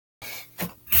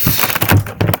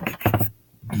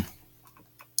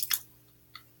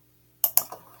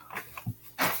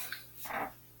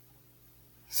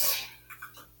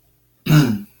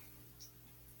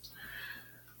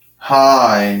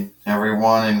Hi,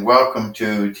 everyone, and welcome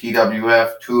to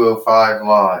TWF 205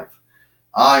 Live.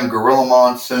 I'm Gorilla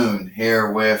Monsoon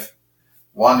here with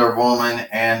Wonder Woman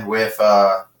and with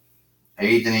Aiden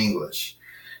English.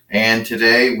 And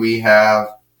today we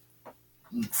have,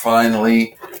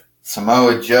 finally,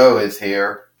 Samoa Joe is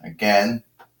here again.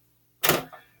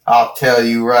 I'll tell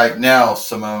you right now,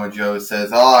 Samoa Joe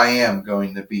says, I am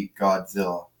going to beat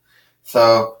Godzilla.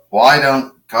 So why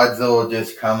don't Godzilla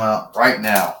just come out right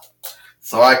now?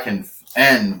 So I can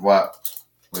end what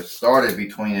was started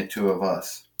between the two of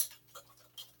us.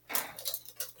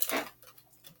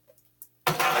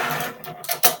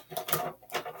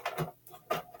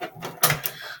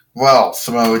 Well,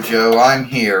 Samoa Joe, I'm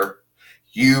here.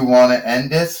 You want to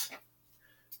end this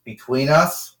between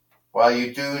us? Well,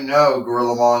 you do know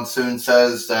Gorilla Monsoon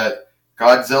says that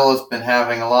Godzilla's been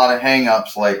having a lot of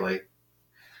hang-ups lately.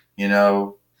 You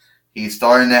know, he's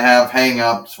starting to have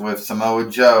hang-ups with Samoa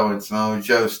Joe, and Samoa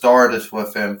Joe started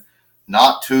with him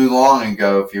not too long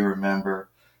ago, if you remember.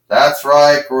 That's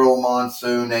right, Gorilla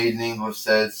Monsoon, Aiden English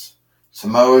says.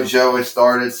 Samoa Joe has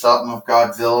started something with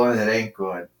Godzilla, and it ain't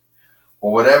good.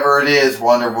 Well, whatever it is,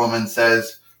 Wonder Woman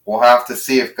says, we'll have to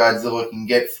see if Godzilla can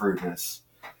get through this.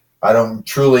 I don't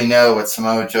truly know what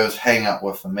Samoa Joe's hang-up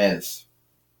with him is.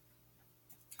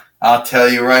 I'll tell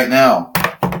you right now.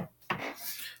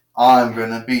 I'm going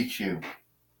to beat you.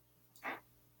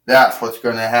 That's what's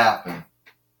going to happen.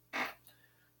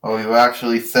 Oh, you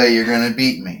actually say you're going to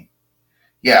beat me?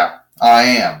 Yeah, I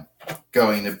am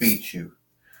going to beat you.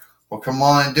 Well, come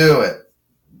on and do it.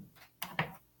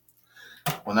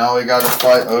 Well, now we got to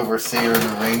fight Overseer in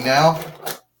the ring now.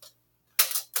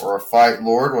 Or a fight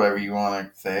Lord, whatever you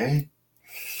want to say.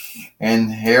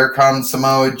 And here comes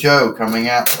Samoa Joe coming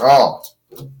after all.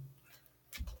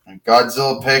 And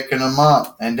Godzilla picking him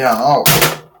up and down. Oh.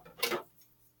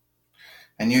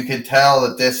 And you can tell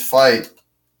that this fight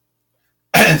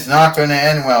is not going to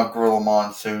end well, Gorilla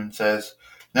Monsoon says.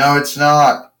 No, it's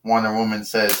not, Wonder Woman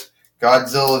says.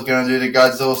 Godzilla is going to do the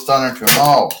Godzilla Stunner to him.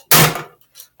 Oh.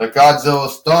 The Godzilla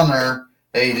Stunner,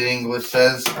 Aiden English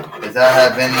says, does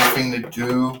that have anything to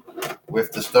do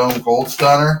with the Stone Cold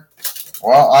Stunner?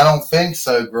 Well, I don't think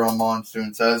so, Gorilla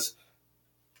Monsoon says.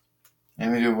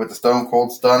 Anything to do with the Stone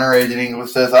Cold Stunner, Aiden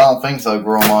English says. I don't think so,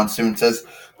 Gorilla Monsoon says.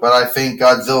 But I think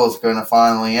Godzilla's going to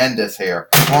finally end this here.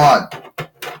 1,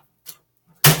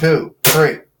 2,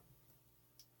 3.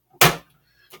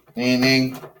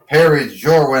 Meaning, here is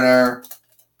your winner,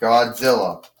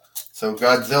 Godzilla. So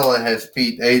Godzilla has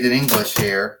beat Aiden English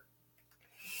here.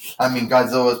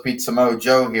 Godzilla has beat Samoa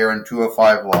Joe here in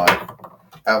 205 Live.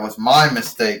 That was my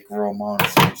mistake, Gorilla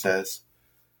Monsoon says.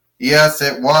 Yes,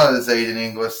 it was, Aiden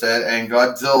English said, and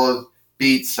Godzilla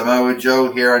beat Samoa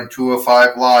Joe here on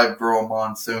 205 Live, Gorilla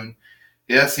Monsoon.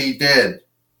 Yes, he did,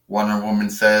 Wonder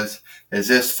Woman says. Is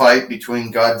this fight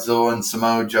between Godzilla and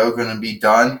Samoa Joe going to be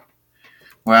done?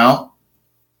 Well,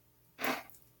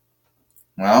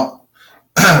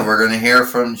 we're going to hear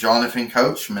from Jonathan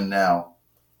Coachman now.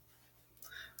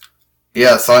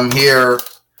 Yes, I'm here,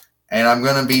 and I'm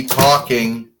going to be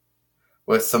talking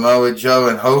with Samoa Joe,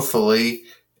 and hopefully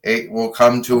it will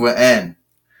come to an end.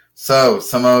 So,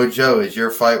 Samoa Joe, is your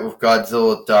fight with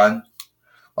Godzilla done?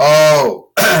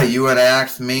 Oh, you want to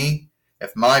ask me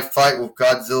if my fight with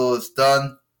Godzilla is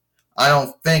done? I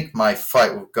don't think my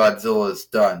fight with Godzilla is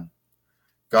done.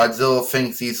 Godzilla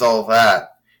thinks he's all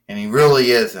that, and he really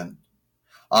isn't.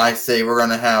 I say we're going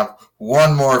to have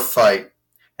one more fight,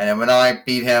 and when I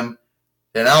beat him,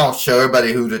 then I'll show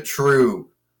everybody who the true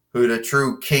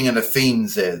king of the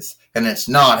fiends is, and it's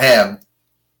not him.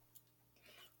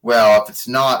 Well, if it's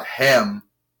not him,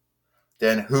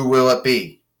 then who will it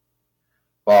be?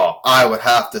 Well, I would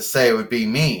have to say it would be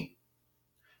me.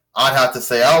 I'd have to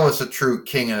say I was the true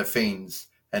king of the fiends,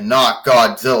 and not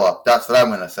Godzilla. That's what I'm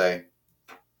going to say.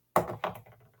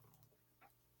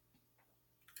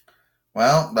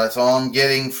 Well, that's all I'm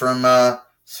getting from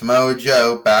Samoa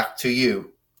Joe. Back to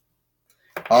you.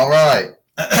 All right.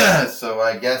 So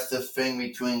I guess this thing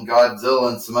between Godzilla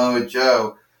and Samoa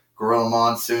Joe, Gorilla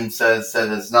Monsoon says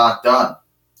it's not done.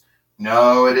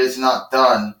 No, it is not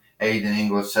done, Aiden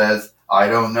English says. I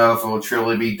don't know if it will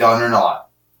truly be done or not.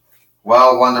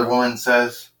 Well, Wonder Woman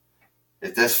says,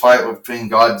 if this fight between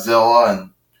Godzilla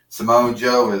and Samoa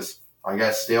Joe is, I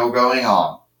guess, still going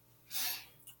on.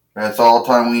 That's all the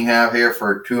time we have here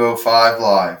for 205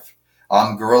 Live.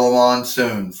 I'm Gorilla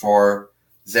Monsoon for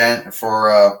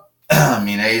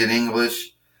Aiden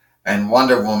English and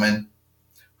Wonder Woman.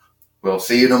 We'll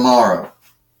see you tomorrow.